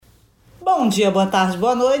Bom dia, boa tarde,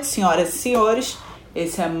 boa noite, senhoras e senhores.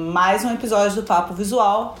 Esse é mais um episódio do Papo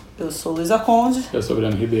Visual. Eu sou Luísa Conde. Eu sou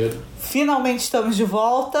Breno Ribeiro. Finalmente estamos de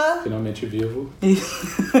volta. Finalmente vivo. E,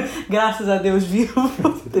 graças a Deus vivo,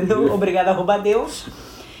 entendeu? Obrigada, @Deus.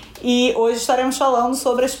 E hoje estaremos falando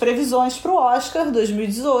sobre as previsões para o Oscar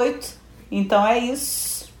 2018. Então é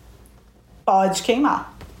isso. Pode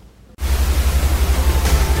queimar.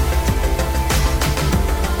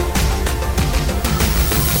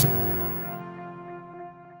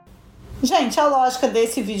 Gente, a lógica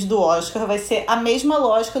desse vídeo do Oscar vai ser a mesma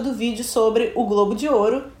lógica do vídeo sobre o Globo de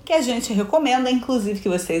Ouro, que a gente recomenda, inclusive, que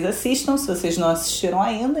vocês assistam, se vocês não assistiram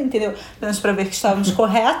ainda, entendeu? Apenas para ver que estávamos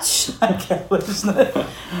corretos. Aquelas, né?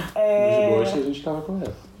 Nos gostos a gente estava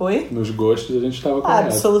correto. Oi? Nos gostos a gente estava correto.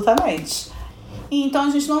 Absolutamente. Então a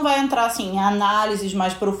gente não vai entrar assim, em análises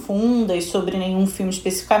mais profundas sobre nenhum filme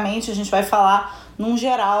especificamente, a gente vai falar num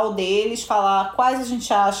geral deles, falar quais a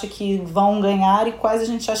gente acha que vão ganhar e quais a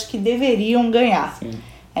gente acha que deveriam ganhar. Sim.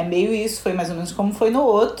 É meio isso, foi mais ou menos como foi no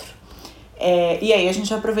outro. E aí a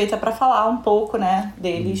gente aproveita para falar um pouco, né,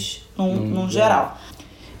 deles num geral.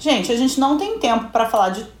 Gente, a gente não tem tempo para falar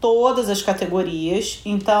de todas as categorias,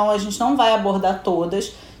 então a gente não vai abordar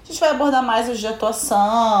todas. A gente vai abordar mais as de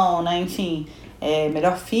atuação, né, enfim,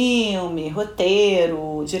 melhor filme,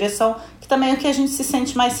 roteiro, direção, que também é o que a gente se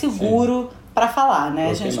sente mais seguro para falar,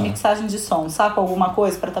 né? Gente, mixagem de som, saca alguma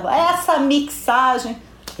coisa para trabalhar? Essa mixagem...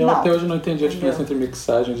 Eu até hoje não entendi a diferença entre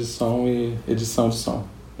mixagem de som e edição de som.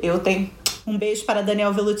 Eu tenho um beijo para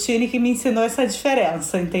Daniel Velutini que me ensinou essa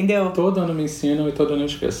diferença, entendeu? Todo ano me ensinam e todo ano eu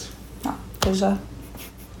esqueço. Não, eu já...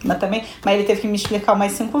 Mas ele teve que me explicar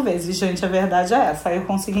umas 5 vezes, gente, a verdade é essa, aí eu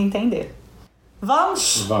consegui entender.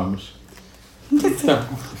 Vamos? Vamos. Então.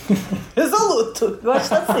 Resoluto,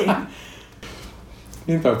 gosto assim.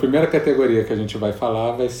 Então, a primeira categoria que a gente vai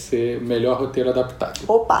falar vai ser melhor roteiro adaptado.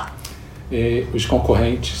 Opa! E os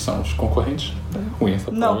concorrentes são os concorrentes? É ruim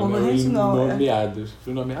essa palavra. Não, concorrentes não. Nomeados.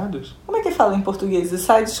 Os nomeados? Como é que fala em português?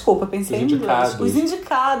 Sai, desculpa, pensei os em indicados. inglês. Os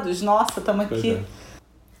indicados, nossa, estamos aqui. É.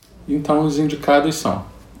 Então, os indicados são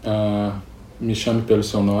Me Chame Pelo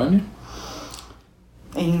Seu Nome.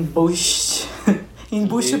 Embuste.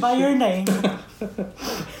 Embuste by Your Name.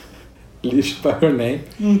 List by Your Name.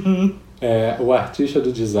 Uhum. O Artista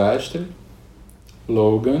do Desastre,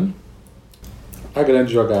 Logan, A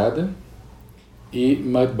Grande Jogada e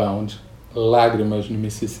Mudbound, Lágrimas no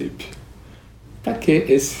Mississippi. Pra que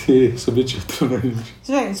esse subtítulo, né, gente?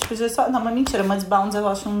 Gente, podia só... Não, mas mentira, Mudbound eu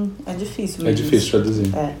acho é difícil mesmo. É difícil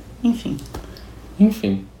traduzir.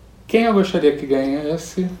 Enfim. Quem eu gostaria que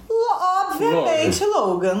ganhasse? Obviamente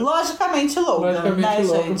Logan. Logicamente Logan, né,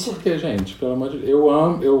 gente? Porque, gente, pelo amor de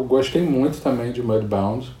Deus, eu gostei muito também de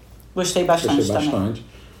Mudbound. Gostei bastante também.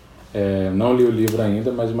 Não li o livro ainda,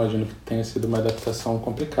 mas imagino que tenha sido uma adaptação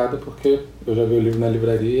complicada, porque eu já vi o livro na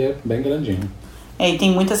livraria e é bem grandinho. E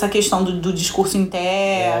tem muito essa questão do discurso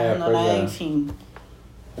interno, né? Enfim.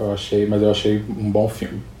 Eu achei um bom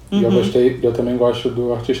filme. Uhum. E eu também gosto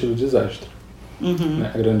do Artista do Desastre. Uhum.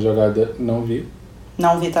 Né? A Grande Jogada não vi.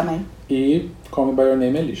 Não vi também. E Call Me By Your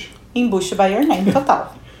Name é lixo. Embuste by Your Name,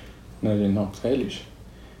 total. Não, isso é lixo.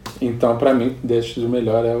 Então, pra mim, desses o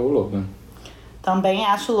melhor é o Logan. Também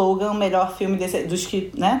acho Logan o melhor filme dos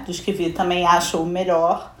que vi. Também acho o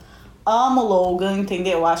melhor. Amo Logan,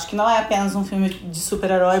 entendeu? Acho que não é apenas um filme de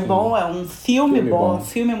super-herói bom, é um filme bom, um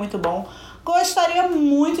filme muito bom. Gostaria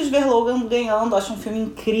muito de ver Logan ganhando. Acho um filme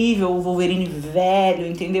incrível. O Wolverine velho,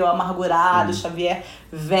 entendeu? Amargurado, Xavier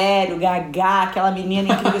velho, Gaga, aquela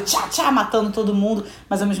menina incrível, tchá, matando todo mundo.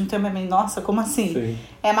 Mas ao mesmo tempo é meio, nossa, como assim? Sim.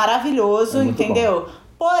 É maravilhoso, entendeu? Bom.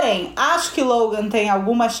 Porém, acho que Logan tem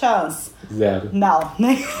alguma chance? Zero. Não,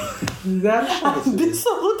 né? Zero chance.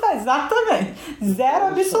 Absoluta, exatamente. Zero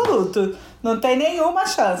absoluto. Não tem nenhuma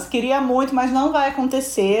chance. Queria muito, mas não vai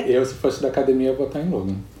acontecer. Eu, se fosse da academia, ia votar em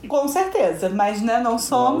Logan. Com certeza, mas né, não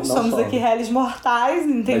somos. Não somos somos. Aqui réis mortais,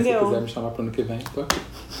 entendeu? Mas se quiser me chamar pro ano que vem, tô aqui.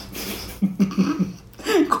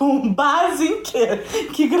 Com base em quê?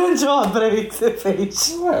 Que grande obra aí que você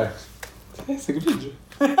fez? Ué, esse vídeo.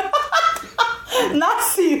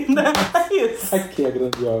 Nasci, né? É isso. Aqui é a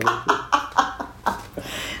grande obra.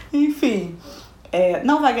 Enfim.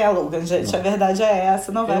 Não vai ganhar Logan, gente. Não. A verdade é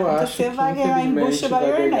essa. Não vai acontecer. Vai ganhar Embuste by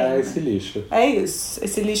Your Name. Esse lixo. É isso.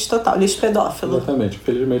 Esse lixo total. Lixo pedófilo. Exatamente.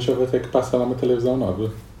 Infelizmente eu vou ter que passar lá uma televisão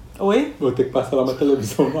nova. Oi? Vou ter que passar lá uma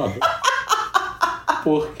televisão nova.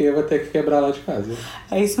 Porque eu vou ter que quebrar lá de casa.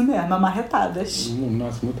 É isso mesmo. Amarretadas.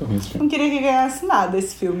 Nossa, muito ruim esse filme. Não queria que ganhasse nada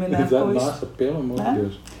esse filme, né? Nossa, pelo amor de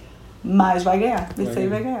Deus. Mas vai ganhar. Esse aí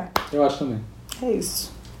vai ganhar. Eu acho também. É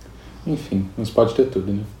isso. Enfim, não se pode ter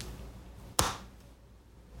tudo, né?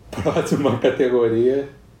 Próxima categoria,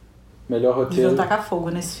 Melhor roteiro. Deviam tacar fogo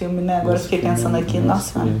nesse filme, né? Agora eu fiquei pensando aqui,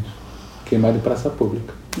 nossa. Queimado em praça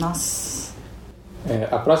pública. Nossa.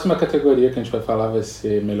 A próxima categoria que a gente vai falar vai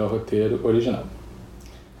ser melhor roteiro original.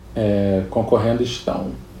 Concorrendo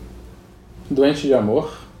estão Doente de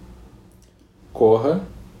Amor, Corra,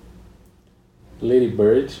 Lady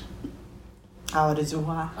Bird. A Hora de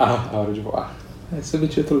Voar. A Hora de Voar. É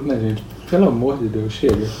subtítulo, né, gente? Pelo amor de Deus,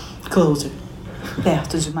 chega. Closer.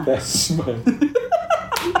 Perto demais.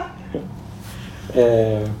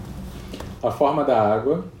 A Forma da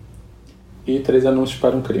Água e 3 Anúncios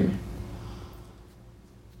para um Crime.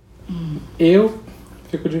 Eu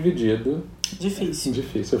fico dividido. Difícil.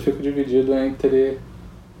 Eu fico dividido entre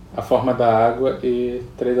A Forma da Água e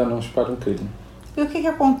 3 Anúncios para um Crime. E o que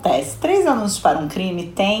acontece? 3 Anúncios para um Crime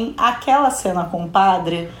tem aquela cena com o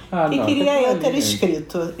padre que queria eu ter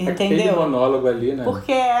escrito, entendeu? Aquele monólogo ali, né?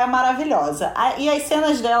 Porque é maravilhosa. E as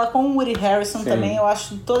cenas dela com o Woody Harrelson também, eu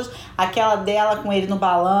acho todas... Aquela dela com ele no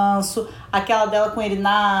balanço, aquela dela com ele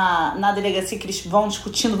na delegacia, que eles vão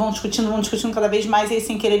discutindo cada vez mais, e aí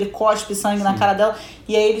sem querer ele cospe sangue na cara dela,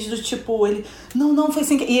 e aí eles do tipo, ele, não, foi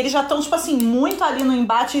sem querer. E eles já estão, tipo assim, muito ali no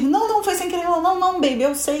embate, ele, não, foi sem querer, ela, não, baby,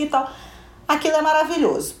 eu sei e tal. Aquilo é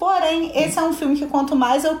maravilhoso. Porém, esse é um filme que quanto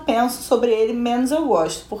mais eu penso sobre ele, menos eu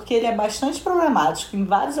gosto. Porque ele é bastante problemático em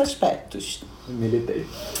vários aspectos. Militei.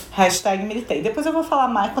 #militei. Depois eu vou falar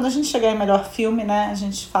mais. Quando a gente chegar em melhor filme, né? A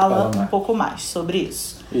gente fala um pouco mais sobre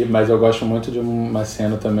isso. Mas eu gosto muito de uma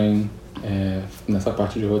cena também, nessa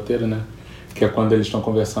parte de roteiro, né? Que é quando eles estão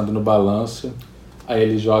conversando no balanço. Aí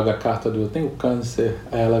ele joga a carta do "eu tenho câncer".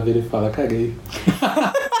 Aí ela vira e fala "caguei".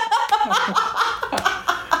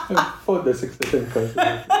 Foda-se que você tem câncer.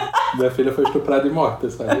 Minha filha foi estuprada e morta,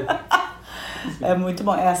 sabe? É muito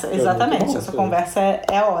bom. Exatamente. Muito bom, essa conversa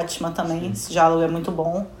é ótima também. Sim. Esse diálogo é muito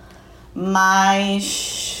bom.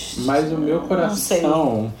 Mas o meu coração... Não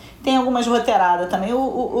sei. Tem algumas roteiradas também.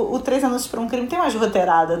 O 3 Anúncios para um Crime tem umas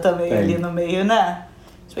roteiradas também ali no meio, né?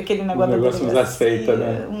 Tipo aquele negócio da delegacia. Uns aceita,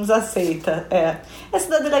 né? Uns aceita, Esse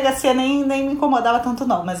da delegacia nem me incomodava tanto,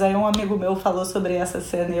 não. Mas aí um amigo meu falou sobre essa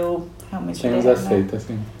cena e eu realmente... Tem uns aceita,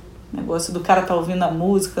 sim. Negócio do cara tá ouvindo a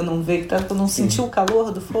música, não vê, não sentiu o calor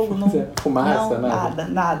do fogo, não. Fumaça,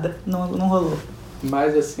 nada. Não rolou.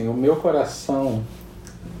 Mas assim, o meu coração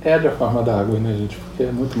é de A Forma da Água, né, gente? Porque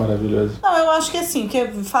é muito maravilhoso. Não, eu acho que assim, que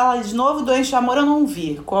fala de novo, Doente de Amor eu não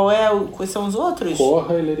vi. Quais são os outros?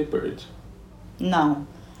 Corra e Lady Bird. Não.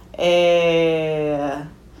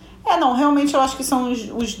 Não, realmente eu acho que são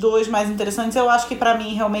os dois mais interessantes. Eu acho que pra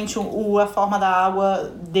mim, realmente, A Forma da Água,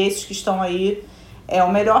 desses que estão aí, é o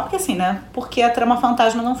melhor, porque assim, né? Porque a Trama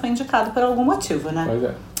Fantasma não foi indicada por algum motivo, né? Pois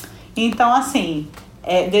é. Então, assim,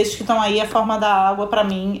 desde que estão aí, A Forma da Água, pra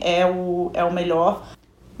mim, é o melhor.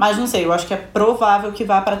 Mas não sei, eu acho que é provável que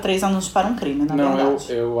vá pra 3 Anúncios para um Crime, na verdade.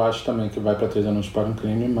 Não, eu acho também que vai pra 3 Anúncios para um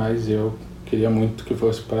Crime, mas eu queria muito que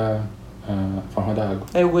fosse pra A Forma da Água.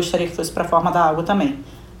 Eu gostaria que fosse pra Forma da Água também.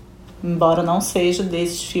 Embora não seja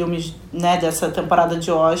desses filmes, né, dessa temporada de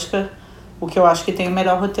Oscar... O que eu acho que tem o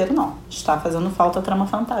melhor roteiro, não. Está fazendo falta a Trama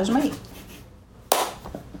Fantasma aí.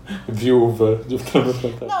 Viúva de Trama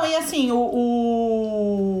Fantasma. Não, e assim,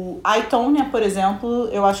 a Tonya, por exemplo,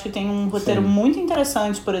 eu acho que tem um roteiro muito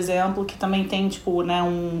interessante, por exemplo, que também tem, tipo, né,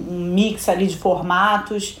 um mix ali de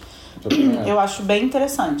formatos. Eu acho bem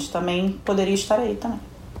interessante. Também poderia estar aí também.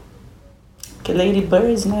 Porque Lady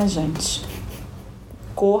Bird, né, gente?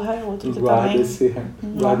 Corra é outro que também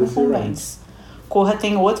não convence. Corra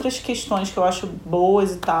tem outras questões que eu acho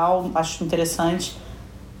boas e tal, acho interessante,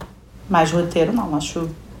 mas roteiro não, acho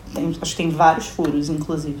que tem vários furos,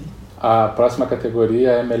 inclusive. A próxima categoria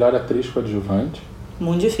é Melhor Atriz Coadjuvante.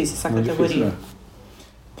 Muito difícil essa categoria. Difícil, né?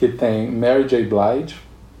 Que tem Mary J. Blige,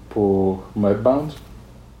 por Mudbound,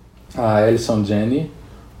 a Allison Janney,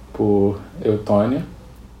 por Eutônia,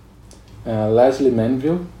 a Leslie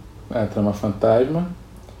Manville, a Trama Fantasma,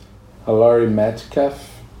 a Laurie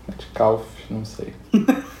Metcalf, não sei,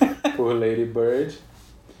 por Lady Bird,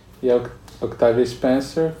 e a Octavia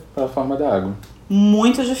Spencer para A Forma da Água.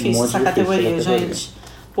 Muito difícil essa categoria, gente.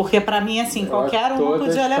 Porque pra mim, assim, qualquer uma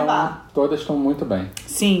podia levar. Todas estão muito bem.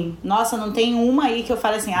 Sim. Nossa, não tem uma aí que eu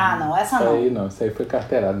fale assim, não, essa não. Isso aí foi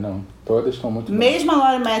carteirada, não. Todas estão muito bem. Mesmo a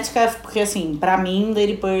Laurie Metcalf, porque assim, pra mim,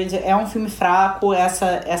 Lady Bird é um filme fraco,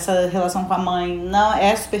 essa relação com a mãe não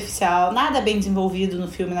é superficial, nada é bem desenvolvido no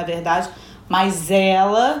filme, na verdade, mas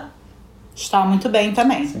ela está muito bem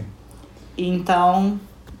também. Sim. Então...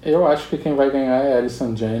 Eu acho que quem vai ganhar é a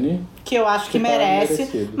Allison Janney. Que eu acho que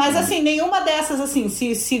merece. Mas assim, nenhuma dessas, assim,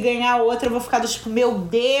 se ganhar outra, eu vou ficar do tipo, meu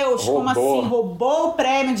Deus, como assim? Roubou o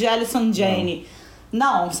prêmio de Allison Janney.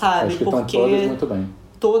 Não, sabe? Acho que estão todas muito bem.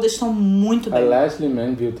 todas estão muito A bem. Leslie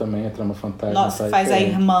Manville também, a Trama Fantasma. Nossa, faz a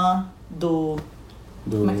irmã do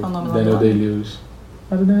como é que é o nome Daniel dela? Day-Lewis.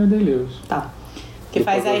 Ah, do Daniel Day-Lewis. Tá. Que Do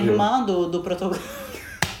faz a Cloverfield. irmã do protagonista.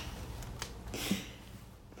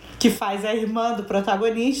 Que faz a irmã do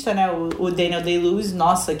protagonista, né? O Daniel Day-Lewis.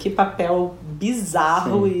 Nossa, que papel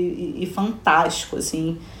bizarro e fantástico,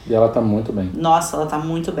 assim. E ela tá muito bem. Nossa, ela tá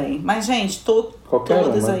muito bem. Mas, gente, Qualquer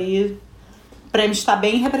todas uma. aí... O prêmio está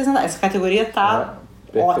bem representado. Essa categoria tá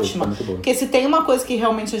Perfeito, ótima. tá muito boa. Porque se tem uma coisa que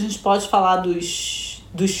realmente a gente pode falar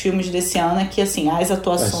dos filmes desse ano é que, assim, as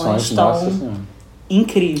atuações Nossa estão Senhora.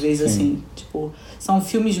 incríveis, Sim. assim. Tipo, são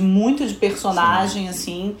filmes muito de personagem,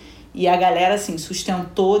 assim, e a galera, assim,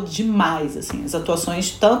 sustentou demais, assim. As atuações,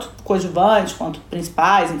 tanto coadjuvantes quanto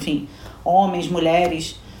principais, enfim, homens,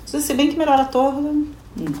 mulheres. Se bem que melhor ator...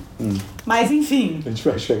 Mas, enfim, A gente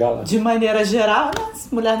vai chegar lá. de maneira geral, né,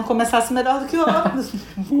 se mulher não começasse melhor do que o homem.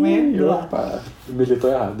 Com ele lá. Opa,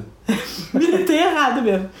 militou errado. Militei errado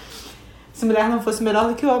mesmo. Se mulher não fosse melhor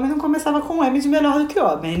do que o homem, não começava com o M de melhor do que o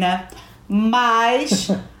homem, né?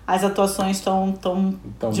 Mas as atuações estão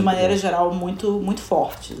Então, de maneira geral, muito, muito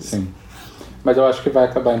fortes. Sim. Mas eu acho que vai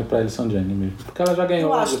acabar indo pra Alison Janney mesmo. Porque ela já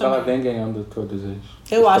ganhou, Eu acho ela também. vem ganhando todas as...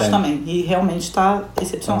 Eu os acho prêmios. também. E realmente tá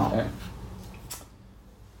excepcional.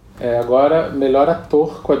 Agora, melhor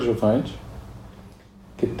ator coadjuvante,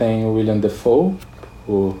 que tem o William Dafoe,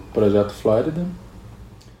 por Projeto Flórida,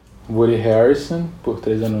 Woody Harrelson, por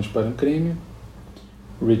 3 Anúncios para um Crime,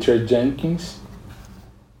 Richard Jenkins,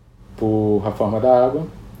 por A Forma da Água,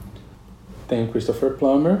 tem o Christopher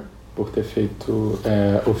Plummer, por ter feito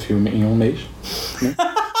o filme em um mês, né?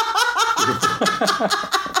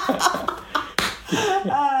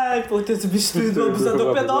 Ai, por ter substituído o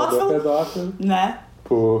abusador pedófilo, né?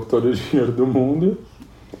 Por Todo o Dinheiro do Mundo.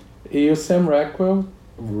 E o Sam Rockwell.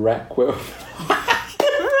 Rockwell.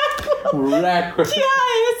 Que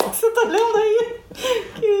é esse que você tá lendo aí?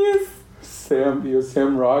 Que isso? E o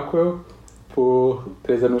Sam Rockwell por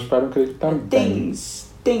 3 Anúncios para um Crime também.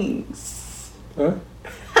 Tens. Hã?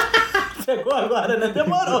 Pegou agora, né?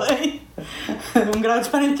 Demorou, hein? Um grau de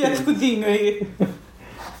parentesco aí.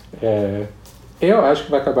 Eu acho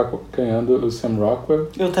que vai acabar ganhando o Sam Rockwell,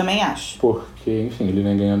 Eu também acho. porque, enfim, ele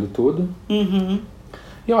vem ganhando tudo. Uhum.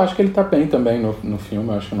 E eu acho que ele tá bem também no filme.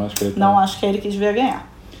 Eu não acho que ele tá... Não acho que é ele que devia ganhar.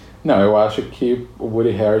 Não, eu acho que o Woody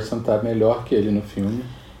Harrelson tá melhor que ele no filme.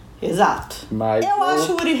 Exato. Mas Eu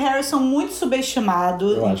acho o Woody Harrelson muito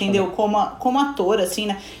subestimado, Eu acho entendeu? Como ator, assim,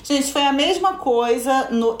 né? Gente, foi a mesma coisa.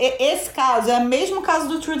 Esse caso é o mesmo caso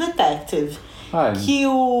do True Detective. Que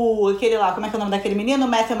aquele lá, como é que é o nome daquele menino?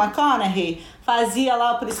 Matthew McConaughey, fazia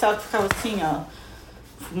lá o policial que ficava assim, ó,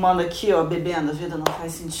 fumando aqui, ó, bebendo. A vida não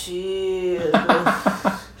faz sentido.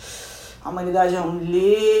 A humanidade é um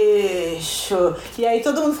lixo. E aí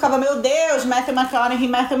todo mundo ficava, meu Deus, Matthew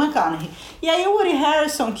McConaughey. E aí o Woody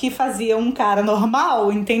Harrelson, que fazia um cara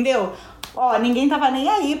normal, entendeu? Ó, ninguém tava nem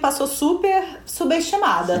aí, passou super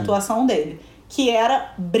subestimada a atuação dele. Que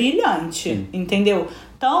era brilhante, entendeu?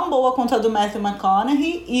 Tão boa quanto a do Matthew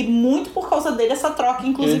McConaughey e muito por causa dele essa troca,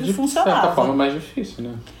 inclusive, funcionava. De certa forma, mais difícil,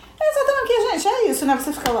 né? Exatamente, porque, gente, é isso, né?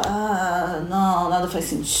 Você fica lá, não, nada faz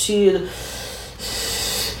sentido.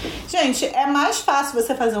 Gente, é mais fácil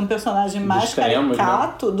você fazer um personagem mais Extremos,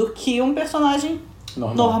 caricato, né, do que um personagem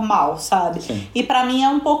normal, sabe? Sim. E pra mim é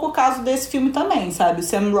um pouco o caso desse filme também, sabe? O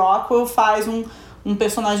Sam Rockwell faz um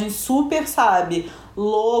personagem super, sabe,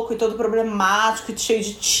 louco e todo problemático, e cheio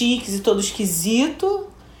de tiques e todo esquisito.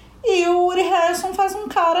 E o Woody Harrelson faz um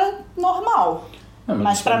cara normal.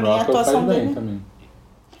 Mas pra mim a atuação dele... Também.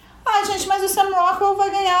 Ai, gente, mas o Sam Rockwell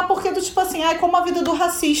vai ganhar porque do tipo assim, como a vida do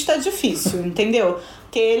racista é difícil, entendeu?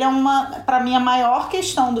 Porque ele é pra mim, a maior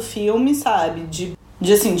questão do filme, sabe? De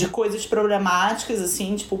coisas problemáticas,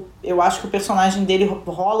 assim, tipo, eu acho que o personagem dele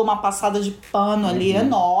rola uma passada de pano ali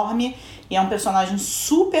enorme, e é um personagem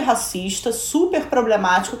super racista, super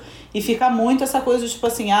problemático, e fica muito essa coisa de, tipo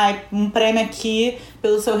assim, um prêmio aqui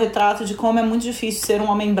pelo seu retrato de como é muito difícil ser um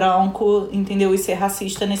homem branco, entendeu? E ser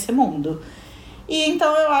racista nesse mundo. E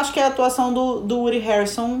então eu acho que a atuação do Woody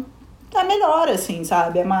Harrelson é melhor, assim,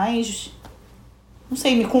 sabe? É mais... Não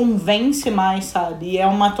sei, me convence mais, sabe? E é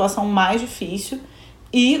uma atuação mais difícil.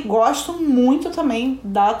 E gosto muito também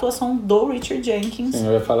da atuação do Richard Jenkins. Sim,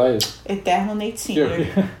 eu ia falar isso. Eterno Nate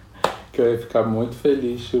Singer. Que eu ia ficar muito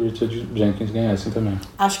feliz se o Richard Jenkins ganhasse também.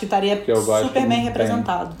 Acho que estaria super bem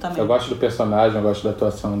representado também. Eu gosto do personagem, eu gosto da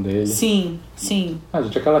atuação dele. Sim, sim.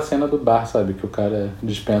 Gente, aquela cena do bar, sabe? Que o cara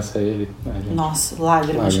dispensa ele. Gente. Nossa,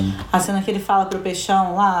 lágrimas. A cena que ele fala pro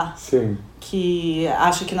peixão lá. Sim. Que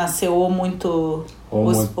acha que nasceu ou muito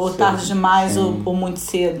tarde cedo. demais ou muito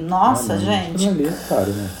cedo. Nossa, gente. Ali, cara,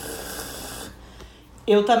 né?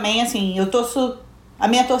 Eu também, assim, eu torço... A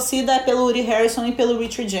minha torcida é pelo Woody Harrelson e pelo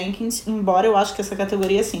Richard Jenkins, embora eu acho que essa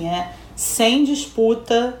categoria, assim, é sem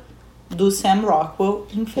disputa do Sam Rockwell,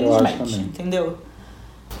 infelizmente, entendeu?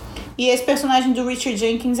 E esse personagem do Richard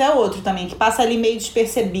Jenkins é outro também, que passa ali meio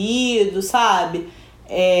despercebido, sabe?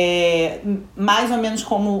 Mais ou menos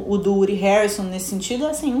como o do Woody Harrelson nesse sentido,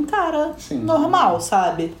 assim, um cara normal,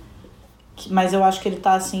 sabe? Mas eu acho que ele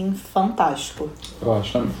tá, assim, fantástico. Eu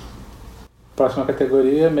acho também. Próxima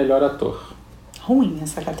categoria, melhor ator. Ruim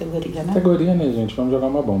essa categoria, né? Categoria, né, gente? Vamos jogar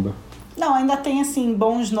uma bomba. Não, ainda tem, assim,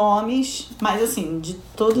 bons nomes, mas, assim, de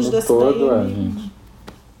todos no dessa todo, daí... gente.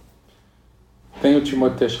 Tem o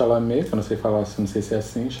Timothée Chalamet, que eu não sei falar, não sei se é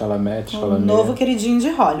assim, Chalamet. O novo queridinho de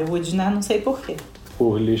Hollywood, né? Não sei porquê.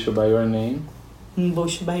 Por Lixo by Your Name.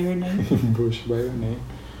 Embuste by Your Name. Embuste by Your Name.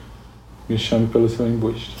 Me chame pelo seu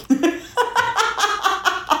embuste.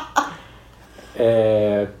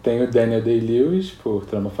 Tem o Daniel Day-Lewis, por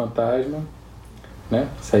Trama Fantasma. Né?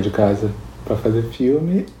 Sai de casa pra fazer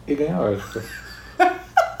filme e ganhar Oscar.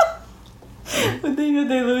 O Daniel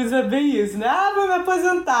Day-Lewis é bem isso, né? Vou me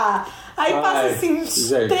aposentar. Aí passa assim, uns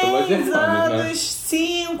 3 anos, né?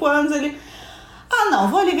 5 anos, ele... não,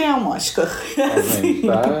 vou ali ganhar um Oscar. Assim. Gente,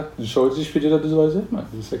 tá? Show de despedida dos Los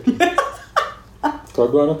Hermanos, isso aqui.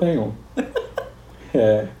 Todo ano tem um.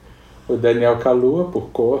 O Daniel Kaluuya, por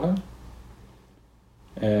Corra.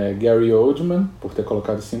 Gary Oldman, por ter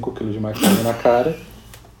colocado 5 kg de maquiagem na cara.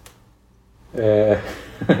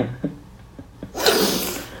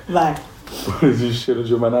 Vai. Por Destino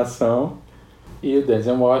de uma Nação. E o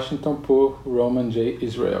Denzel Washington por Roman J.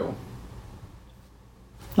 Israel.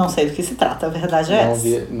 Não sei do que se trata, a verdade é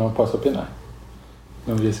essa. Não posso opinar.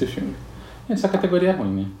 Não vi esse filme. Essa categoria é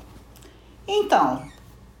ruim, né? Então,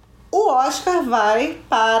 o Oscar vai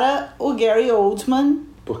para o Gary Oldman,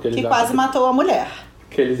 que quase matou a mulher.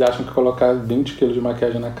 Que eles acham que colocar 20 kg de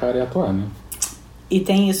maquiagem na cara é atuar, né? E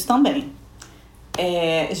tem isso também.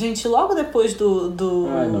 Gente, logo depois do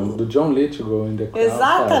John Lithgow in The Crown.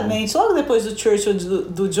 Exatamente, logo depois do Churchill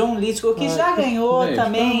do John Lithgow, que já ganhou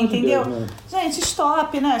também, entendeu? Deus, né? Gente,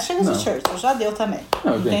 stop, né? Chega de Churchill, já deu também.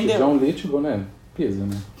 Não, entendeu? Gente, John Lithgow, né? Pisa,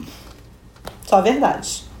 né? Só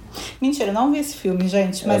verdade. Mentira, eu não vi esse filme,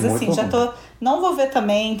 gente, mas assim, já tô... Não vou ver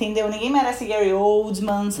também, entendeu? Ninguém merece Gary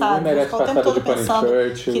Oldman, sabe? Ninguém merece o tempo todo pensando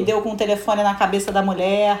que deu com o telefone na cabeça da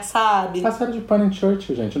mulher, sabe? Passaram de Pan and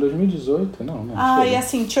Churchill, gente, em 2018, não, né? E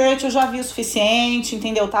assim, Churchill eu já vi o suficiente,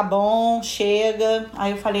 entendeu? Tá bom, chega.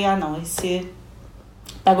 Aí eu falei, não,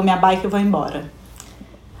 pego minha bike e vou embora.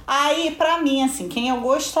 Aí, pra mim, assim, quem eu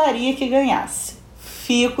gostaria que ganhasse?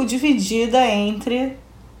 Fico dividida entre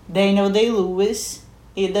Daniel Day-Lewis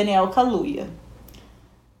e Daniel Kaluuya.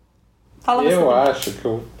 Eu acho que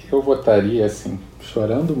eu votaria, assim,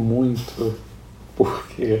 chorando muito,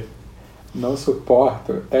 porque não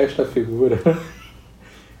suporto esta figura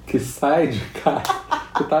que sai de casa,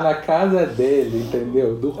 que tá na casa dele,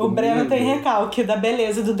 entendeu? Dormindo. O Breno tem recalque da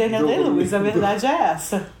beleza do Daniel Day-Lewis, a verdade é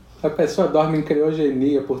essa. A pessoa dorme em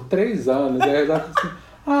criogenia por 3 anos, e aí resolve assim,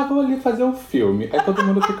 vou ali fazer um filme. Aí todo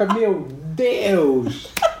mundo fica, meu Deus!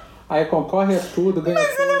 Aí concorre a tudo, ganha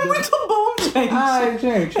tudo. Ele é muito bom, gente.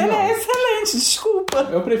 Gente, ele é excelente, desculpa.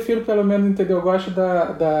 Eu prefiro, pelo menos, entendeu? Eu gosto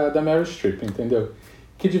da Meryl Streep, entendeu?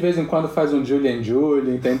 Que de vez em quando faz um Julie and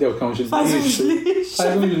Julie, entendeu? Que é uns lixo.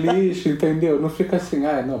 Faz uns lixo, entendeu? Não fica assim,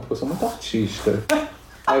 não, porque eu sou muito artista.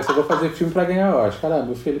 Aí eu só vou fazer filme pra ganhar Oscar.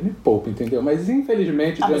 Meu filho, me poupa, entendeu? Mas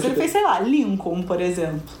infelizmente... mas ele fez, sei lá, Lincoln, por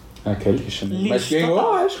exemplo. Que é lixo, né? Mas ganhou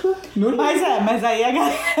Oscar. Mas aí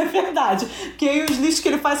é verdade. Porque aí os lixos que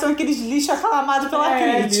ele faz são aqueles lixos aclamados pela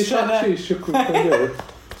crítica, lixo né? artístico, entendeu?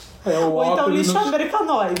 Ou então lixo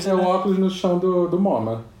americanoide, o óculos no chão do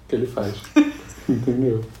MoMA que ele faz.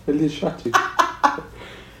 Entendeu? É lixo artístico.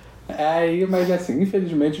 Mas assim,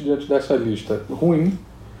 infelizmente, diante dessa lista ruim,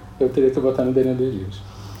 eu teria que botar no Daniel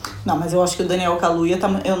Day-Lewis. Não, mas eu acho que o Daniel Kaluuya,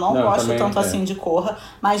 eu não gosto tanto assim de Corra.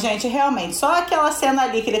 Mas, gente, realmente, só aquela cena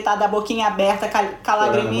ali que ele tá da boquinha aberta, com a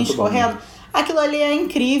lagriminha escorrendo, aquilo ali é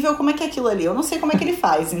incrível. Como é que é aquilo ali? Eu não sei como é que ele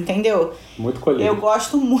faz, entendeu? Muito colhido. Eu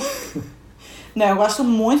gosto muito... Eu gosto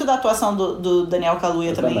muito da atuação do Daniel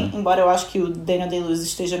Kaluuya também, embora eu acho que o Daniel Day-Lewis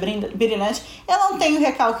esteja brilhante. Eu não tenho o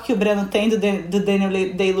recalque que o Breno tem do Daniel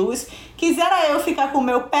Day-Lewis. Quisera eu ficar com o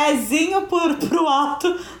meu pezinho pro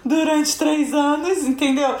alto durante 3 anos,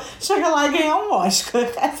 entendeu? Chegar lá e ganhar um Oscar.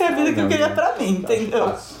 Essa é a vida que eu queria pra mim,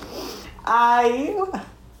 entendeu?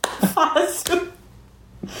 Fácil.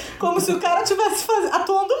 Como se o cara estivesse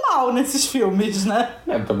atuando mal nesses filmes, né?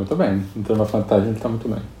 Ele tá muito bem. Em Trama Fantasma, ele tá muito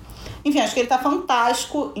bem. Enfim, acho que ele tá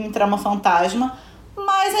fantástico em Trama Fantasma.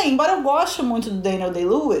 Mas embora eu goste muito do Daniel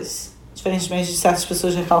Day-Lewis, diferentemente de certas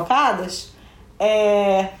pessoas recalcadas,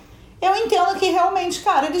 Eu entendo que realmente,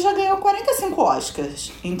 cara, ele já ganhou 45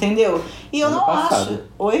 Oscars, entendeu? E eu não acho...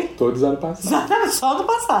 Oi? Todos ano passado. Exatamente, só ano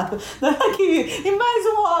passado. Aqui, e mais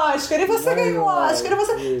um Oscar, e você ganhou um Oscar, e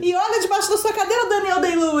você... E olha debaixo da sua cadeira, Daniel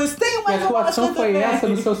Day-Lewis, tem mais um Oscar também. Que atuação foi essa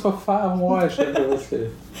no seu sofá, um Oscar pra você?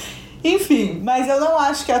 Enfim, mas eu não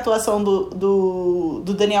acho que a atuação do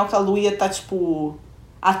Daniel Kaluuya tá, tipo,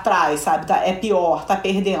 atrás, sabe? É pior, tá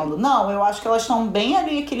perdendo. Não, eu acho que elas estão bem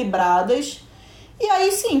ali equilibradas. E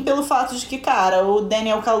aí sim, pelo fato de que, cara, o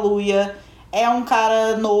Daniel Kaluuya é um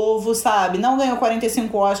cara novo, sabe? Não ganhou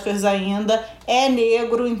 45 Oscars ainda, é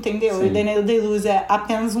negro, entendeu? Sim. E o Daniel Day-Lewis é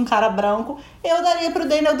apenas um cara branco. Eu daria pro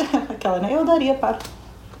Daniel aquela, né? Eu daria para...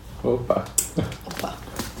 Opa.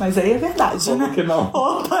 Mas aí é verdade, como né? Que não?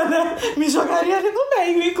 Opa, né? Me jogaria ali no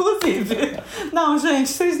meio, inclusive. Não, gente,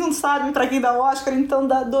 vocês não sabem pra quem dá o Oscar, então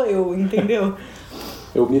dou eu, entendeu?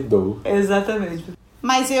 Eu me dou. Exatamente.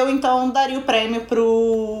 Mas eu, então, daria o prêmio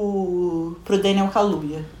pro Daniel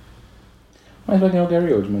Kaluuya. Mas vai ganhar o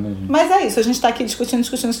Gary Oldman, né, gente? Mas é isso, a gente tá aqui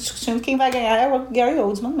discutindo. Quem vai ganhar é o Gary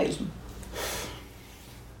Oldman mesmo.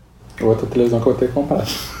 Outra televisão que eu vou ter que comprar.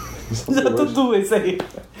 Já tô duas aí.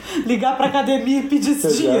 Ligar pra academia e pedir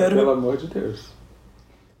esse dinheiro. Pelo amor de Deus.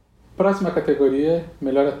 Próxima categoria,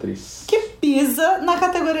 melhor atriz. Que pisa na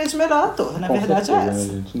categoria de melhor ator, na verdade certeza, é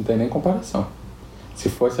essa. Né, gente? Não tem nem comparação. Se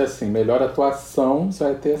fosse assim, melhor atuação, só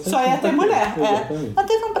ia ter essa. Só ia ter mulher, Mas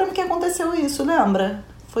teve um prêmio que aconteceu isso, lembra?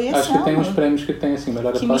 Foi esse Acho que tem uns prêmios que tem assim,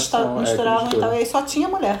 melhor atuação. Que misturavam e tal, e aí só tinha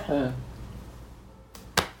mulher.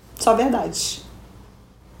 Só verdade.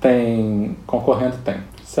 Tem, concorrendo tem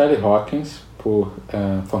Sally Hawkins, por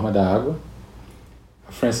Forma da Água.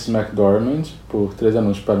 Frances McDormand, por 3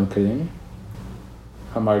 Anúncios para um Crime.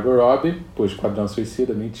 A Margot Robbie, por Esquadrão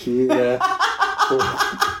Suicida, mentira.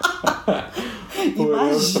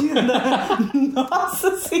 Imagina!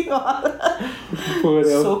 Nossa Senhora!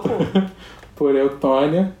 Por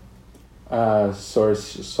Eutônia. A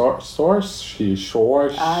Saoirse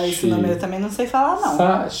Shore. Ah, esse nome eu também não sei falar,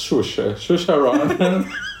 não. Xuxa Ronan.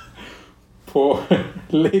 Por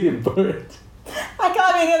Lady Bird.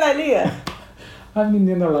 Aquela menina ali. A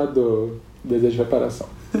menina lá do Desejo de Reparação.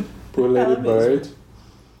 Por Lady Bird.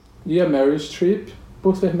 E a Meryl Streep,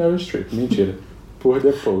 por ser Meryl Streep. Mentira. Por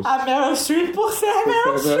The Post. A Meryl Streep por ser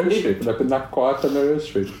Meryl Streep. Na cota Meryl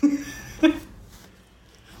Streep.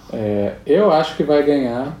 Eu acho que vai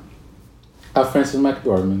ganhar a Frances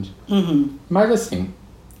McDormand. Uhum. Mas assim,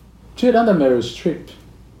 tirando a Meryl Streep,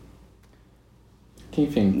 que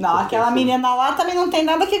enfim... Não, aquela menina lá também não tem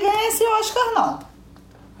nada que ganhar esse Oscar, não.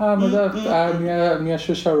 Ah, mas a minha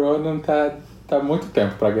Xuxa Ronan tá muito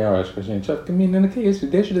tempo pra ganhar Oscar, gente. Que menina, que isso?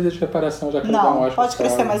 Deixa o Desejo de Reparação, já quero dar um Oscar. Não, pode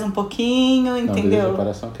crescer mais um pouquinho, entendeu? Não, Desejo de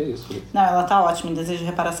Reparação, que isso? Não, ela tá ótima em Desejo de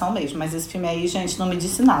Reparação mesmo, mas esse filme aí, gente, não me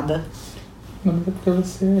disse nada. Não, mas é porque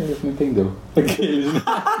você não entendeu. Aqueles, né?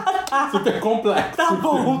 Super complexo. Tá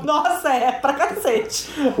bom, nossa, pra cacete.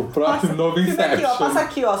 O próximo novo Inception. Aqui, ó, passa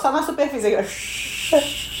aqui, ó, só na superfície.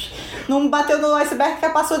 Não bateu no iceberg, que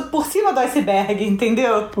passou por cima do iceberg,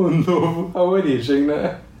 entendeu? O novo, a origem,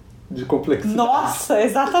 né? De complexidade. Nossa,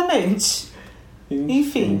 exatamente.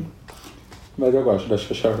 Enfim. Mas eu gosto da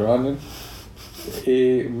Saoirse Ronan.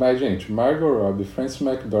 Mas, gente, Margot Robbie, Frances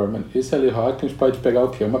McDormand e Sally Hawkins pode pegar o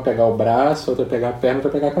quê? Uma pegar o braço, outra pegar a perna, outra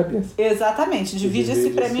pegar a cabeça. Exatamente. Divide esse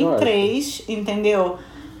prêmio em 3, entendeu?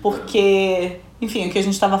 Porque, enfim, o que a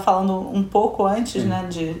gente estava falando um pouco antes, né,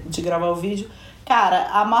 de gravar o vídeo. Cara,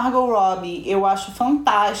 a Margot Robbie eu acho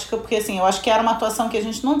fantástica, porque assim, eu acho que era uma atuação que a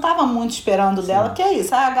gente não tava muito esperando dela, que é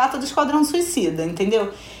isso, a gata do Esquadrão Suicida,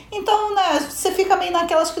 entendeu? Então, né, você fica meio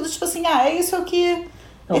naquelas que, tipo assim, é isso que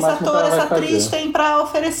esse ator, essa atriz tem pra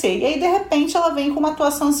oferecer. E aí, de repente, ela vem com uma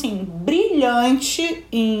atuação, assim, brilhante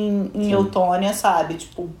em Eutônia, sabe?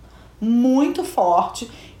 Tipo, muito forte.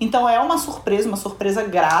 Então, é uma surpresa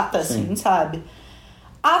grata, assim, sabe?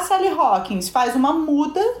 A Sally Hawkins faz uma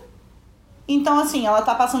muda. Então, assim, ela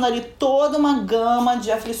tá passando ali toda uma gama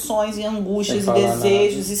de aflições e angústias e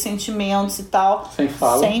desejos e sentimentos e tal. Sem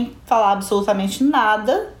falar absolutamente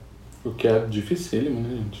nada. O que é dificílimo,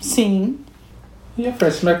 né, gente? Sim. E a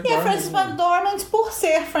Frances McDormand? E a Frances McDormand, por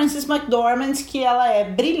ser Frances McDormand, que ela é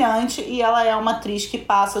brilhante e ela é uma atriz que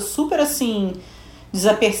passa super, assim,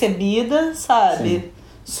 desapercebida, sabe? Sim.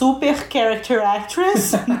 Super character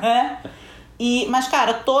actress, né? Mas,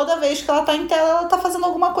 cara, toda vez que ela tá em tela, ela tá fazendo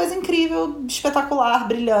alguma coisa incrível, espetacular,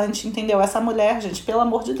 brilhante, entendeu? Essa mulher, gente, pelo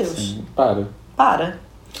amor de Deus. Sim, para.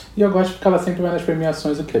 E eu gosto porque ela sempre vai nas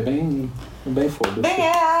premiações, o quê? Bem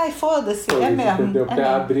foda-se. Foda-se, é mesmo. Entendeu? Porque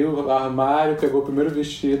abriu o armário, pegou o primeiro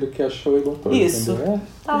vestido que achou e botou. Isso. Entendeu?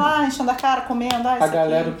 Tá lá, enchendo a cara, comendo. A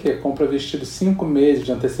galera o quê? Compra vestido 5 meses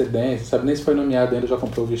de antecedência, sabe? Nem se foi nomeada ainda, já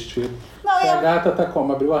comprou o vestido. Não, e a gata tá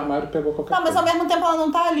como? Abriu o armário e pegou qualquer coisa. Mas ao mesmo tempo ela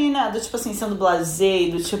não tá ali, né? Do tipo assim, sendo blasé,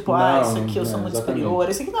 do tipo, isso aqui eu sou muito superior.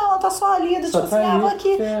 Isso aqui não, ela tá só ali, do tipo assim, vou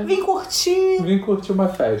aqui, vim curtir. Vim curtir uma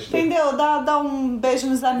festa. Entendeu? Dar um beijo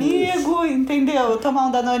nos amigos, entendeu? Tomar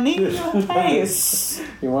um danoninho, é isso.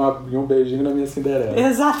 E um beijinho na minha Cinderela.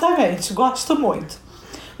 Exatamente, gosto muito.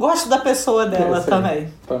 Gosto da pessoa dela também.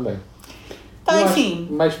 Então, enfim.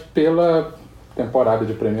 Mas pela temporada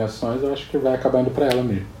de premiações, eu acho que vai acabar indo pra ela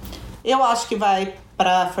mesmo. Eu acho que vai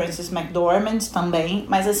pra Frances McDormand também.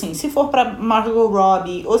 Mas assim, se for pra Margot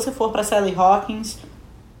Robbie ou se for pra Sally Hawkins,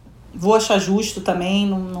 vou achar justo também.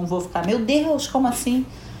 Não vou ficar, meu Deus, como assim?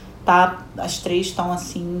 Tá, as três estão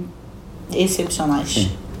assim, excepcionais.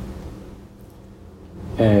 Sim.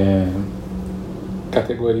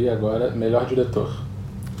 Categoria agora, melhor diretor.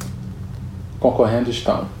 Concorrendo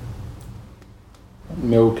estão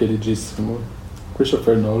meu queridíssimo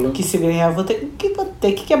Christopher Nolan. Que se ganhar eu vou ter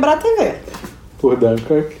que quebrar a TV. Por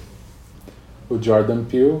Dunkirk. O Jordan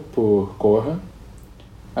Peele por Corra.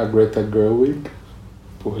 A Greta Gerwig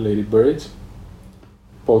por Lady Bird.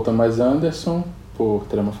 Paul Thomas Anderson por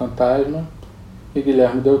Trama Fantasma. E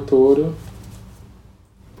Guilherme Del Toro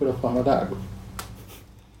por A Forma da Água.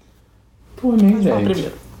 Por mim,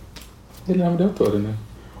 gente, Guilherme Del Toro, né?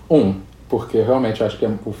 Porque realmente eu acho que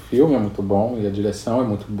o filme é muito bom e a direção é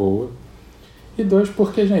muito boa. E 2,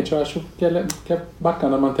 porque, gente, eu acho que é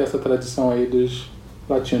bacana manter essa tradição aí dos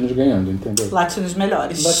latinos ganhando, entendeu? Latinos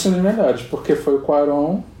melhores, porque foi o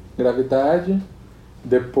Cuarón, Gravidade,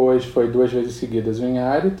 depois foi 2 vezes seguidas o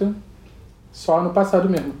Inhárito, só no passado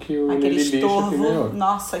mesmo que o Lili Lixo que ganhou.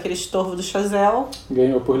 Nossa, aquele estorvo do Chazelle.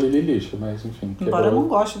 Ganhou por Lili Lixo, mas enfim. Embora eu não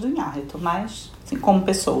goste do Inhárito, mas assim, como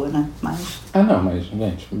pessoa, né? Mas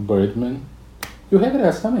gente, Birdman. E o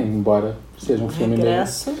Regresso também, embora seja um filme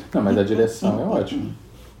Regresso. Não, mas a direção é ótima.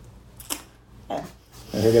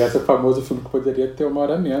 O Regresso é o famoso filme que poderia ter 1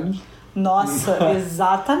 hora a menos. Nossa,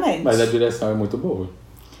 exatamente. Mas a direção é muito boa.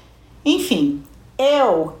 Enfim,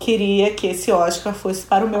 eu queria que esse Oscar fosse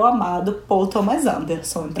para o meu amado Paul Thomas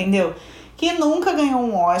Anderson, entendeu? Que nunca ganhou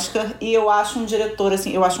um Oscar e eu acho um diretor,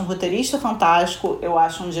 assim, eu acho um roteirista fantástico, eu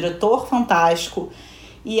acho um diretor fantástico.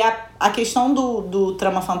 E a questão do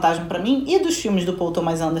Trama Fantasma pra mim, e dos filmes do Paul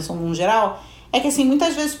Thomas Anderson no geral, é que assim,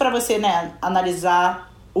 muitas vezes pra você, né,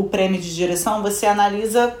 analisar o prêmio de direção, você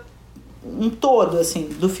analisa um todo, assim,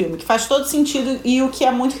 do filme, que faz todo sentido e o que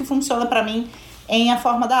é muito que funciona pra mim em A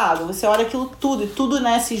Forma da Água. Você olha aquilo tudo, e tudo,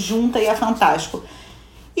 né, se junta e é fantástico.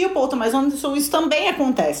 E o Paul Thomas Anderson, isso também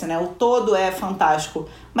acontece, né? O todo é fantástico.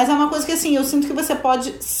 Mas é uma coisa que, assim, eu sinto que você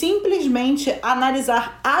pode simplesmente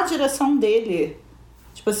analisar a direção dele,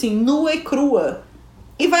 tipo assim, nua e crua,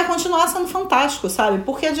 e vai continuar sendo fantástico, sabe?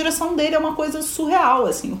 Porque a direção dele é uma coisa surreal,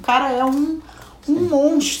 assim. O cara é um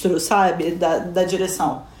monstro, sabe? Da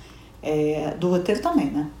direção. Do roteiro também,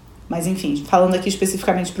 né? Mas, enfim, falando aqui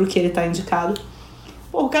especificamente pro que ele tá indicado.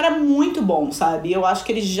 Pô, o cara é muito bom, sabe? Eu acho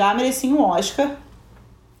que ele já merecia um Oscar.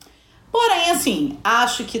 Porém, assim,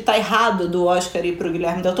 acho que tá errado do Oscar ir pro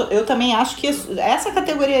Guilherme Del Toro. Eu também acho que essa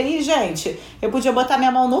categoria aí, gente, eu podia botar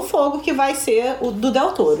minha mão no fogo que vai ser o do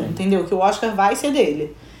Del Toro, entendeu? Que o Oscar vai ser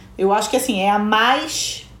dele. Eu acho que, assim, é a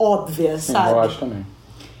mais óbvia, sabe? Eu acho também.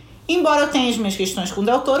 Embora eu tenha as minhas questões com o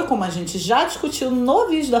Del Toro, como a gente já discutiu no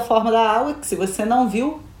vídeo da Forma da Água, que se você não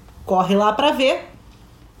viu, corre lá pra ver.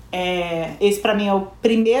 Esse pra mim é o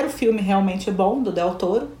primeiro filme realmente bom do Del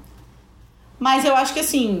Toro. Mas eu acho que,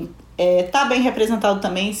 assim, tá bem representado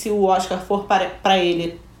também. Se o Oscar for pra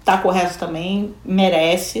ele, tá correto também,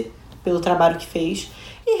 merece pelo trabalho que fez.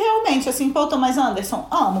 E realmente, assim, Paul Thomas Anderson,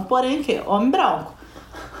 amo, porém que homem branco.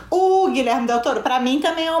 O Guilherme Del Toro, pra mim,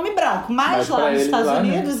 também é homem branco, mas lá nos Estados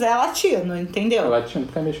Unidos, né, é latino, entendeu? É latino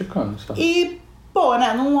porque é mexicano, sabe? E, pô,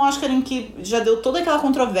 né, num Oscar em que já deu toda aquela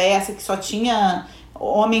controvérsia, que só tinha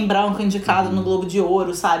homem branco indicado no Globo de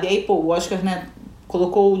Ouro, sabe? Aí, pô, o Oscar, né,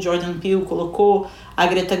 colocou o Jordan Peele, colocou a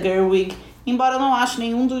Greta Gerwig. Embora eu não ache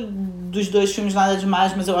nenhum dos 2 filmes nada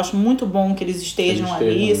demais, mas eu acho muito bom que eles estejam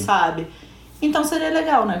ali, sabe? Então seria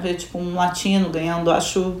legal, né, ver, tipo, um latino ganhando.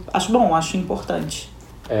 Acho bom, acho importante.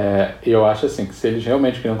 Eu acho, assim, que se eles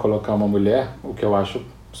realmente queriam colocar uma mulher, o que eu acho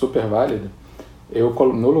super válido,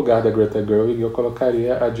 no lugar da Greta Gerwig, eu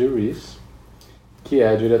colocaria a Jill Reese, que é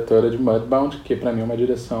a diretora de Mudbound, que pra mim é uma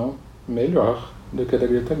direção melhor do que a da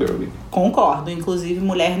Greta Gerwig. Concordo, inclusive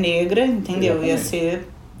mulher negra, entendeu? Exatamente. Ia ser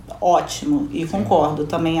ótimo, e concordo,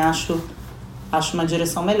 também acho Acho uma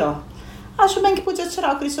direção melhor. Acho bem que podia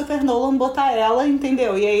tirar o Christopher Nolan, botar ela,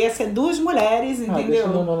 entendeu? E aí ia ser 2 mulheres, entendeu? Deixa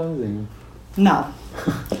no Nolanzinho. Não.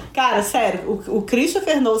 Cara, sério, o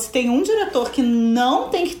Christopher Nolan, se tem um diretor que não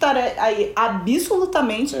tem que estar aí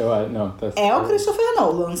absolutamente, é o Christopher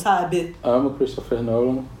Nolan, sabe? Amo o Christopher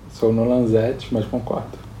Nolan, sou Nolanzete, mas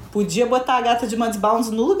concordo. Podia botar a Gata de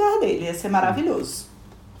Mudbound no lugar dele, ia ser maravilhoso.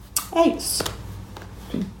 É isso.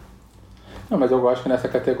 Sim. Não, mas eu gosto que nessa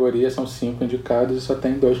categoria são 5 indicados e só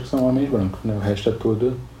tem 2 que são homens brancos, né? O resto é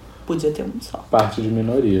tudo... Podia ter um só. Parte de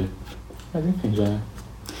minoria. Mas enfim, já é...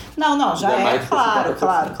 Não, já é,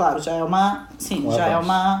 claro, já é uma... Sim, um já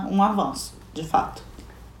avanço. É um avanço, de fato.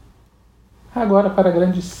 Agora para a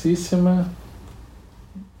grandíssimo,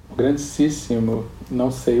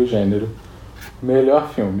 não sei o gênero, melhor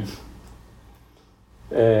filme.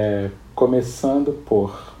 Começando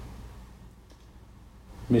por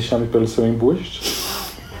Me Chame Pelo Seu Embuste.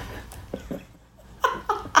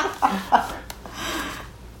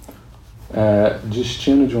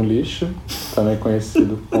 Destino de um Lixo, também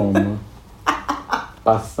conhecido como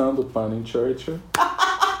Passando Pano em Churchill.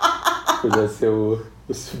 Podia ser o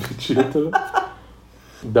subtítulo.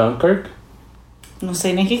 Dunkirk. Não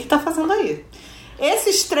sei nem o que tá fazendo aí.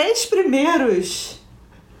 Esses 3 primeiros,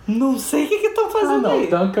 não sei o que estão fazendo aí.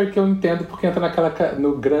 Dunkirk eu entendo porque entra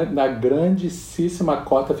na grandíssima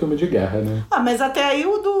cota filme de guerra, né? Mas até aí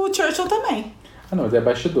o do Churchill também. Não, mas é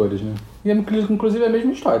bastidores, né? E inclusive é a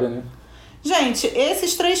mesma história, né? Gente,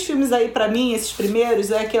 esses 3 filmes aí, pra mim, esses primeiros,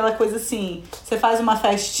 é aquela coisa assim, você faz uma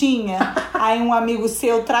festinha, aí um amigo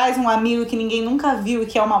seu traz um amigo que ninguém nunca viu,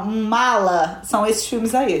 que é um mala, são esses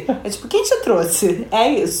filmes aí. É tipo, quem te trouxe? É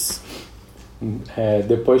isso.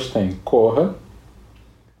 Depois tem Corra,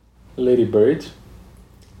 Lady Bird,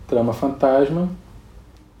 Trama Fantasma,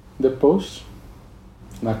 The Post,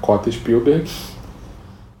 na cota Spielberg,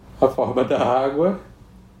 A Forma da Água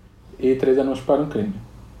e 3 Anúncios para um Crime.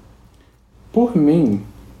 Por mim,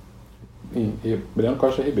 e Breno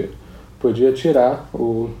Costa Ribeiro, podia tirar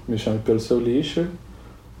o Me Chame Pelo Seu Lixo,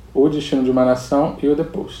 o Destino de uma Nação e o The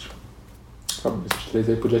Post. Esses 3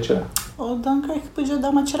 aí podia tirar. O Dunkirk podia dar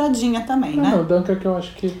uma tiradinha também, né? Não, o Dunkirk eu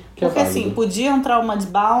acho que Porque é válido. assim, podia entrar o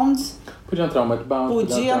Mudbound, Podia entrar o Mudbound,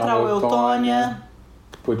 podia entrar o Eutônia.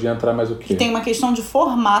 Podia entrar mais o quê? Que tem uma questão de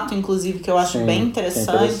formato, inclusive, que eu acho Sim, bem é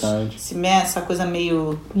interessante. interessante. Essa coisa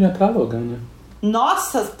meio... Podia entrar Logan, né?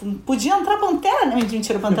 Nossa, podia entrar Pantera Negra.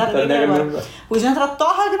 Mentira, Pantera Negra agora. Podia entrar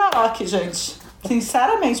Thor Ragnarok, gente.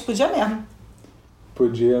 Sinceramente, podia mesmo.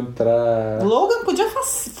 Podia entrar... Logan podia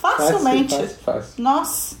facilmente. Fácil.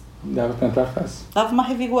 Nossa. Dava pra entrar fácil. Dava uma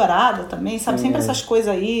revigorada também, sabe? Sempre essas coisas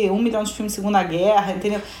aí, 1 milhão de filmes Segunda Guerra,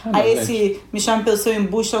 entendeu? Aí esse Me Chame Pelo Seu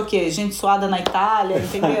Embuste é o quê? Gente suada na Itália,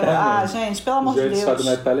 entendeu? Gente, pelo amor de Deus. Gente suada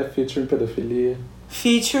na Itália featuring pedofilia.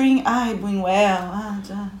 Featuring, Buñuel,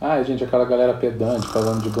 gente, aquela galera pedante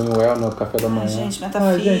falando de Buñuel no café da manhã. Gente,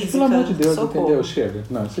 metafísica. Gente, pelo amor de Deus, socorro. entendeu? Chega.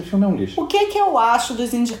 Não, esse filme é um lixo. O que eu acho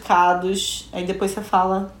dos indicados? Aí depois você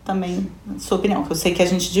fala também sua opinião, que eu sei que a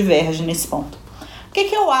gente diverge nesse ponto. O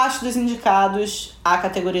que eu acho dos indicados à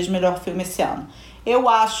categoria de melhor filme esse ano? Eu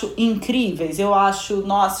acho incríveis? Eu acho,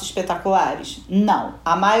 nossa, espetaculares? Não,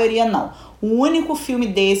 a maioria não. O único filme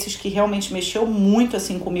desses que realmente mexeu muito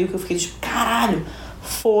assim comigo, que eu fiquei tipo, caralho,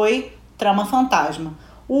 foi Trama Fantasma.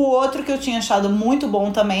 O outro que eu tinha achado muito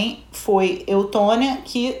bom também foi Eutônia,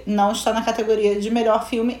 que não está na categoria de melhor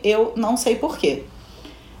filme, eu não sei porquê.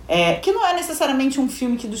 Que não é necessariamente um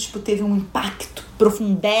filme que do tipo teve um impacto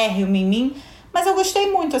profundérrimo em mim, mas eu gostei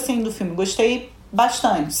muito, assim, do filme. Gostei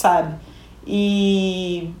bastante, sabe?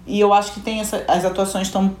 E eu acho que tem as atuações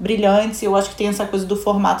estão brilhantes e eu acho que tem essa coisa do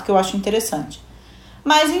formato que eu acho interessante.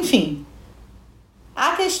 Mas, enfim.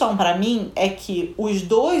 A questão pra mim é que os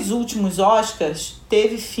 2 últimos Oscars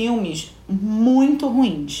teve filmes muito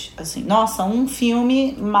ruins. Assim, nossa, um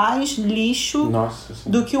filme mais lixo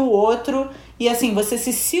do que o outro. E assim, você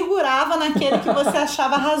se segurava naquele que você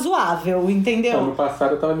achava razoável, entendeu? Ano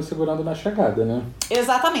passado eu tava me segurando na Chegada, né?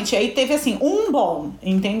 Exatamente. Aí teve assim, um bom,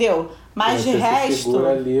 entendeu? Mas de resto... Você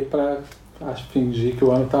segura ali pra fingir que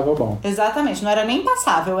o ano tava bom. Exatamente. Não era nem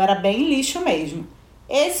passável, era bem lixo mesmo.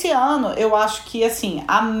 Esse ano, eu acho que assim,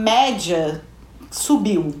 a média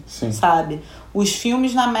subiu, sabe? Os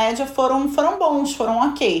filmes na média foram bons, foram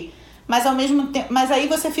ok. Mas ao mesmo tempo, mas aí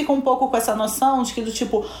você fica um pouco com essa noção de que do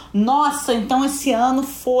tipo, nossa, então esse ano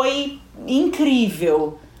foi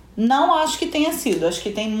incrível. Não acho que tenha sido. Acho que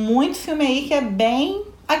tem muito filme aí que é bem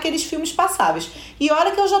aqueles filmes passáveis. E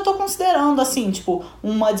olha que eu já tô considerando, assim, tipo,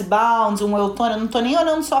 um Mudbound, um Eutônia, não tô nem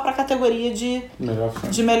olhando só pra categoria de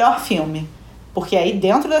melhor filme. Porque aí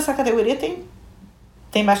dentro dessa categoria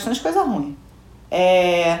tem bastante coisa ruim.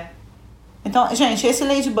 Então, gente, esse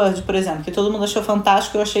Lady Bird, por exemplo, que todo mundo achou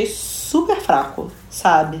fantástico, eu achei super fraco,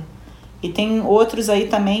 sabe? E tem outros aí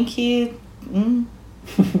também que...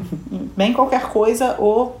 bem qualquer coisa,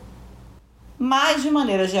 ou... Mas, de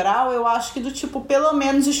maneira geral, eu acho que do tipo, pelo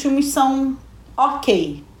menos os filmes são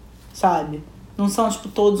ok, sabe? Não são, tipo,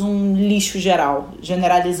 todos um lixo geral,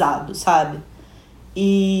 generalizado, sabe?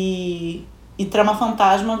 E Trama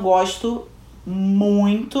Fantasma, gosto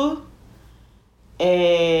muito.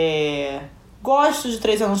 Gosto de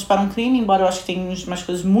 3 Anos para um Crime, embora eu acho que tem umas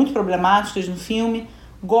coisas muito problemáticas no filme.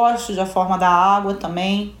 Gosto de A Forma da Água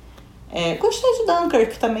também. Gostei de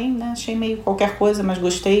Dunkirk também, né? Achei meio qualquer coisa, mas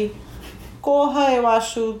gostei. Corra, eu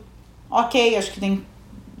acho ok, acho que tem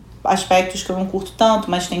aspectos que eu não curto tanto,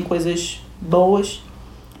 mas tem coisas boas.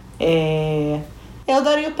 Eu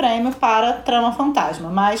daria o prêmio para Trama Fantasma,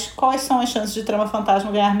 mas quais são as chances de Trama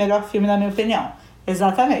Fantasma ganhar melhor filme, na minha opinião?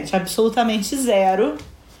 Exatamente, absolutamente zero.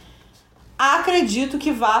 Acredito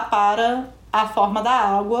que vá para A Forma da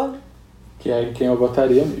Água. Que é quem eu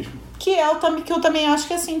votaria mesmo. Que eu também acho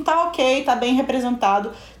que assim, tá ok, tá bem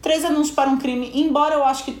representado. 3 Anúncios para um Crime, embora eu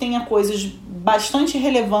acho que tenha coisas bastante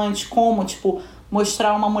relevantes, como, tipo,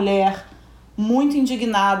 mostrar uma mulher muito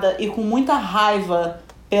indignada e com muita raiva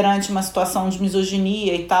perante uma situação de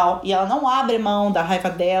misoginia e tal, e ela não abre mão da raiva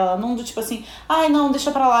dela, não do tipo assim, ai não, deixa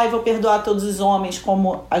pra lá e vou perdoar todos os homens,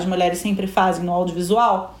 como as mulheres sempre fazem no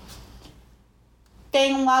audiovisual.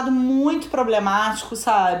 Tem um lado muito problemático,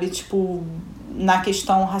 sabe? Tipo, na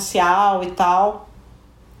questão racial e tal.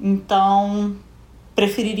 Então,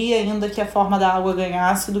 preferiria ainda que A Forma da Água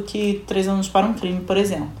ganhasse do que 3 Anos para um Crime, por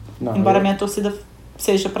exemplo. Não, embora minha torcida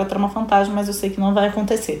seja pra Trama Fantasma, mas eu sei que não vai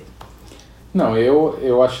acontecer. Não,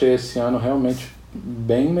 eu achei esse ano realmente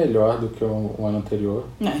bem melhor do que o ano anterior.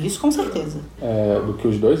 Não, isso com certeza. Do que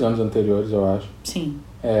os 2 anos anteriores, eu acho. Sim.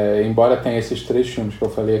 Embora tenha esses 3 filmes que eu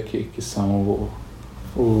falei aqui, que são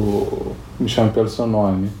o Me Chame Pelo Seu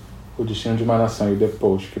Nome, O Destino de uma Nação e o The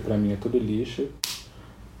Post, que pra mim é tudo lixo.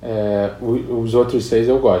 Os outros 6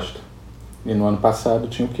 eu gosto. E no ano passado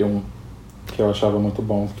tinha o quê? Um que eu achava muito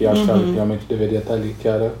bom, que eu achava que realmente deveria estar ali, que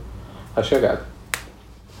era A Chegada.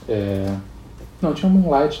 Não, tinha o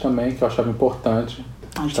Moonlight também, que eu achava importante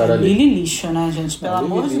estar ali. Lily lixo, né, gente? Pelo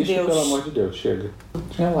amor de Deus. Pelo amor de Deus, chega.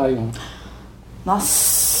 Tinha Lion.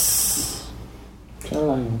 Nossa. Tinha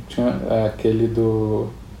Lion. Tinha aquele do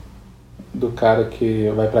cara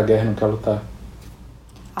que vai pra guerra e não quer lutar.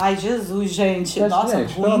 Ai, Jesus, gente. Mas, nossa,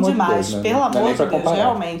 gente, ruim demais. De Deus, né? Pelo amor de Deus, comparar.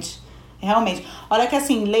 Realmente. Olha que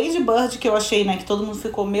assim, Lady Bird, que eu achei, né, que todo mundo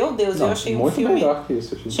ficou, meu Deus, eu achei um filme... Muito melhor que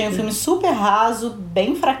isso. Achei um filme super raso,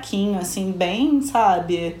 bem fraquinho, assim, bem,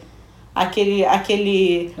 sabe...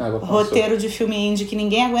 Aquele roteiro de filme indie que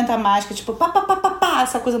ninguém aguenta mais, que é tipo, pá,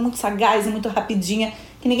 essa coisa muito sagaz e muito rapidinha,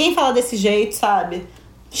 que ninguém fala desse jeito, sabe?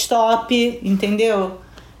 Stop, entendeu?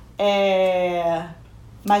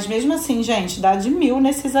 Mas mesmo assim, gente, dá de 1000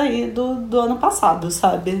 nesses aí do ano passado,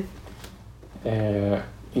 sabe?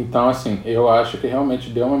 Então, assim, eu acho que realmente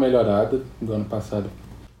deu uma melhorada do ano passado.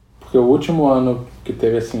 Porque o último ano que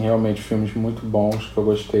teve, assim, realmente filmes muito bons, que eu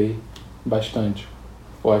gostei bastante.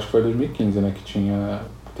 Eu acho que foi 2015, né? Que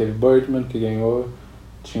teve Birdman, que ganhou.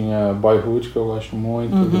 Tinha Boyhood, que eu gosto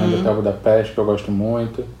muito. Grande Hotel Budapeste, que eu gosto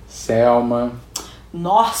muito. Selma.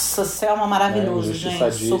 Nossa, Selma maravilhoso, gente.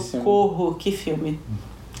 Socorro, que filme.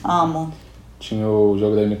 Amo. Tinha o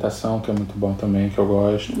Jogo da Imitação, que é muito bom também, que eu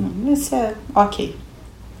gosto. Esse é ok.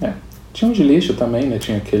 Tinha um de lixo também, né?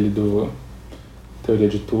 Tinha aquele do Teoria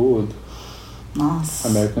de Tudo. Nossa.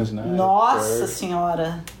 American Sniper. Nossa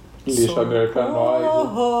Senhora. Lixo americanoide.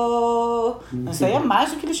 Isso aí é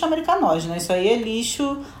mais do que lixo americanoide, né? Isso aí é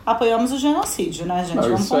lixo... Apoiamos o genocídio, né, gente?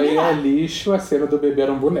 Não, isso aí é lixo, a cena do bebê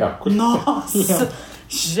era um boneco. Nossa!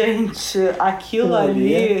 Gente, aquilo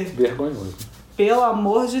ali... É vergonhoso. Pelo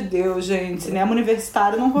amor de Deus, gente. Cinema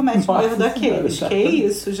universitário não comete um erro daqueles. Que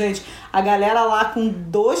isso, gente. A galera lá com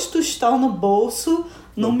 2 tostão no bolso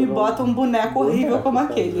não me bota um boneco horrível como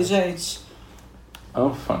aquele, gente.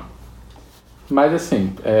 Anfã. Mas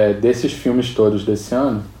assim, desses filmes todos desse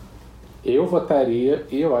ano, eu votaria,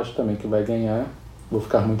 e eu acho também que vai ganhar, vou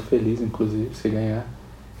ficar muito feliz, inclusive, se ganhar,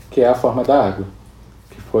 que é A Forma da Água,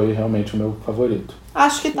 que foi realmente o meu favorito.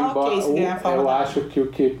 Acho que tá ok se ganhar A Forma da Água. Eu acho que o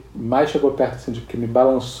que mais chegou perto, assim, de que me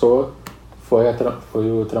balançou foi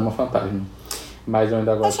o Trama Fantasma. Mas eu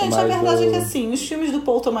ainda gosto mais a verdade é que assim, os filmes do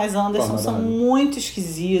Paul Thomas Anderson são muito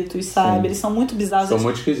esquisitos, sabe? Sim. Eles são muito bizarros. São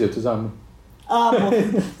muito esquisitos, amo.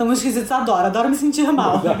 São muito esquisitos, adoro me sentir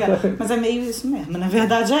mal. Mas é meio isso mesmo, na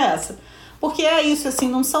verdade é essa. Porque é isso, assim,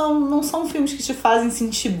 não são filmes que te fazem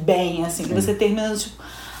sentir bem, assim, que você termina tipo,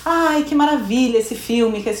 ai, que maravilha esse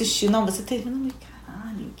filme que assisti. Não, você termina meio,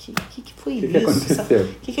 caralho, que que foi que isso? aconteceu?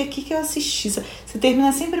 O que eu assisti? Você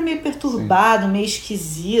termina sempre meio perturbado, meio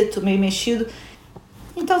esquisito, meio mexido.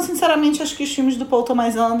 Então, sinceramente, acho que os filmes do Paul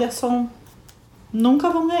Thomas Anderson nunca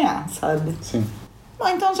vão ganhar, sabe? Sim. Bom,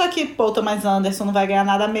 então, já que Paul Thomas Anderson não vai ganhar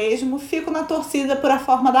nada mesmo, fico na torcida por A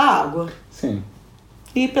Forma da Água. Sim.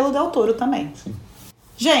 E pelo Del Toro também. Sim.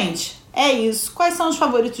 Gente, é isso. Quais são os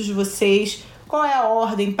favoritos de vocês? Qual é a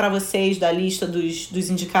ordem pra vocês da lista dos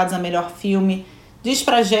indicados a melhor filme? Diz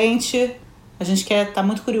pra gente. A gente tá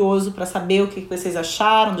muito curioso pra saber o que vocês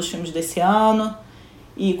acharam dos filmes desse ano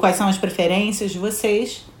e quais são as preferências de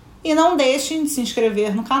vocês. E não deixem de se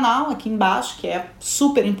inscrever no canal aqui embaixo, que é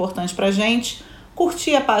super importante pra gente.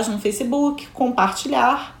 Curtir a página no Facebook,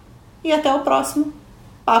 compartilhar. E até o próximo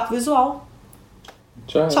Papo Visual.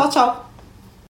 Tchau. Tchau, tchau.